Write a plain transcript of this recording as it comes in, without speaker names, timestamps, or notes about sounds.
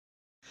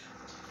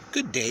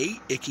Good day,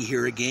 Icky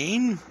here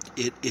again.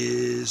 It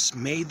is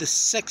May the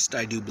 6th,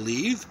 I do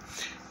believe,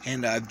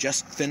 and I've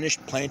just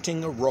finished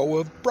planting a row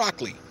of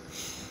broccoli.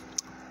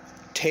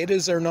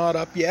 Potatoes are not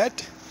up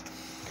yet.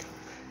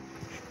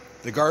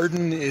 The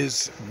garden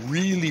is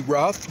really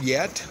rough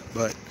yet,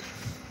 but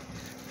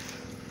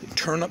the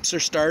turnips are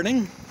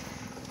starting.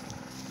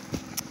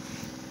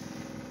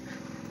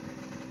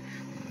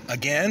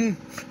 Again,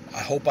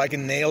 I hope I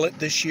can nail it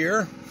this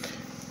year.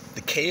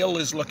 The kale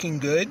is looking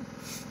good.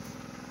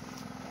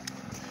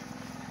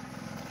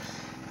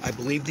 I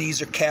believe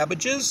these are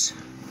cabbages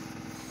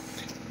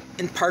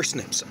and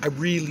parsnips. I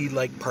really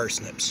like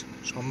parsnips,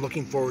 so I'm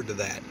looking forward to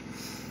that.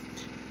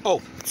 Oh,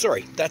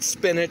 sorry, that's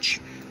spinach.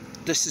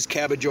 This is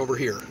cabbage over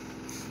here.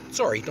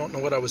 Sorry, don't know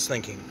what I was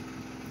thinking.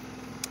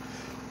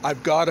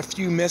 I've got a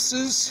few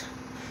misses.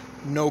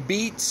 No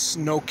beets,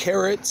 no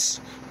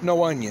carrots,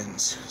 no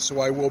onions.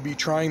 So I will be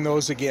trying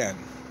those again.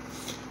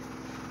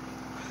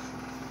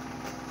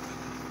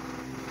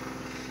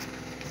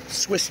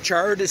 Swiss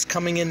chard is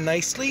coming in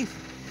nicely.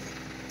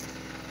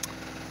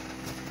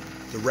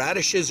 The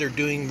radishes are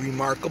doing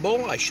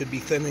remarkable. I should be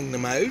thinning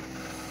them out.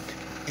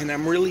 And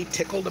I'm really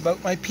tickled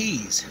about my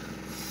peas.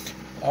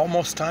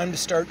 Almost time to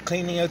start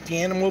cleaning out the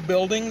animal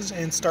buildings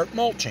and start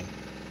mulching.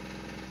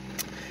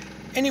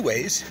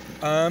 Anyways,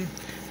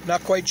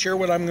 not quite sure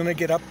what I'm going to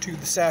get up to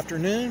this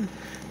afternoon,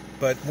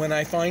 but when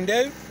I find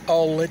out,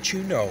 I'll let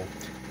you know.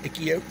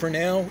 Icky out for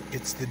now.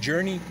 It's the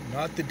journey,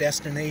 not the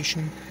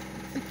destination.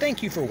 And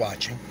thank you for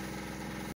watching.